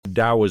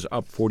Dow was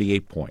up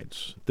 48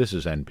 points. This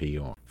is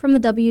NPR. From the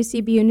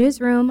WCBU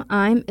Newsroom,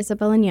 I'm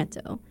Isabella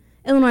Nieto.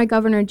 Illinois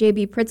Governor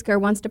J.B. Pritzker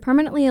wants to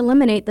permanently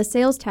eliminate the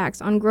sales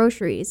tax on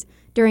groceries.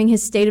 During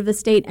his State of the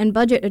State and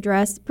budget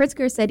address,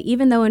 Pritzker said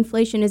even though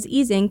inflation is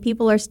easing,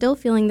 people are still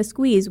feeling the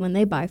squeeze when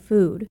they buy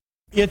food.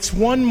 It's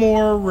one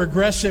more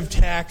regressive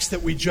tax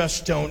that we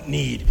just don't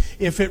need.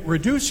 If it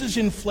reduces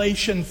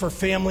inflation for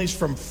families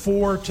from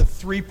 4 to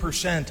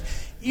 3%,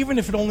 even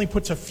if it only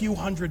puts a few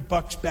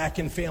 $100 back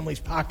in families'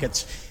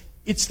 pockets,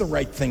 it's the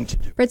right thing to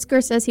do.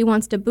 Pritzker says he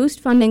wants to boost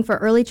funding for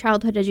early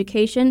childhood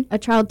education, a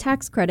child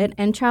tax credit,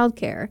 and child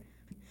care.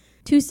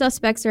 2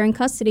 suspects are in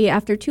custody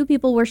after 2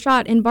 people were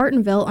shot in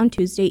Bartonville on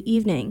Tuesday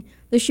evening.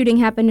 The shooting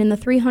happened in the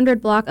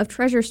 300 block of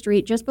Treasure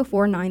Street just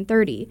before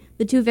 9:30.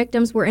 The 2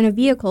 victims were in a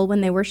vehicle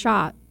when they were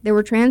shot. They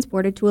were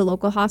transported to a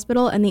local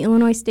hospital, and the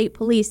Illinois State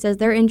Police says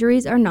their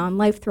injuries are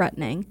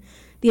non-life-threatening.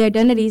 The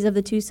identities of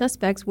the 2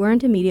 suspects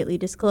weren't immediately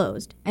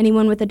disclosed.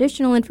 Anyone with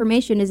additional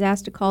information is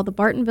asked to call the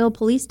Bartonville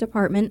Police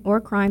Department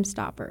or Crime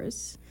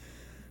Stoppers.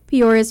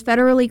 Peoria's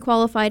federally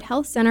qualified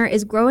health center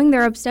is growing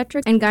their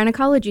obstetrics and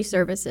gynecology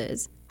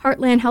services.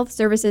 Heartland Health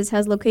Services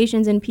has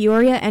locations in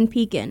Peoria and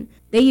Pekin.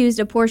 They used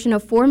a portion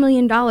of $4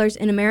 million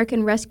in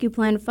American Rescue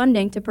Plan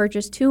funding to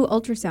purchase 2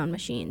 ultrasound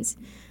machines.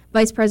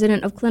 Vice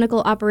President of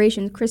Clinical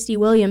Operations Christy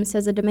Williams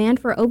says the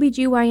demand for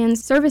OBGYN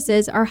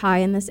services are high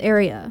in this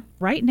area.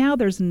 Right now,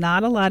 there's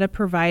not a lot of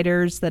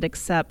providers that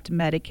accept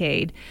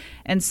Medicaid.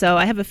 And so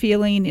I have a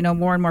feeling,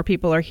 more and more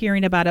people are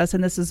hearing about us.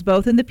 And this is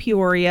both in the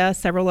Peoria,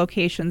 several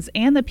locations,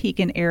 and the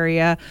Pekin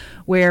area,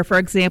 where, for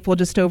example,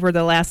 just over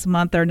the last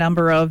month, our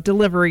number of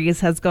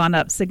deliveries has gone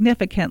up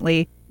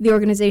significantly. The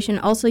organization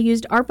also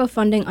used ARPA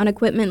funding on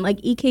equipment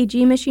like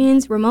EKG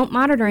machines, remote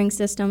monitoring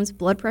systems,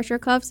 blood pressure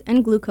cuffs,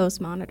 and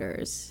glucose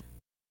monitors.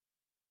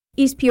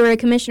 East Peoria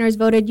commissioners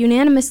voted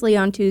unanimously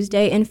on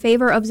Tuesday in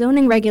favor of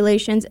zoning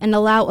regulations and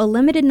allow a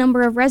limited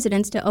number of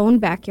residents to own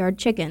backyard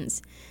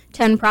chickens.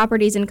 10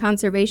 properties in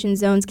conservation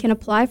zones can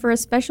apply for a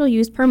special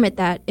use permit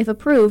that, if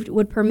approved,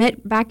 would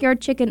permit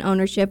backyard chicken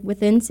ownership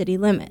within city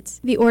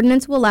limits. The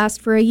ordinance will last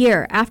for a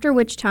year, after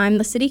which time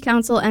the city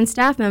council and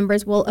staff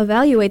members will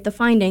evaluate the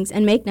findings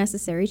and make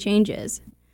necessary changes.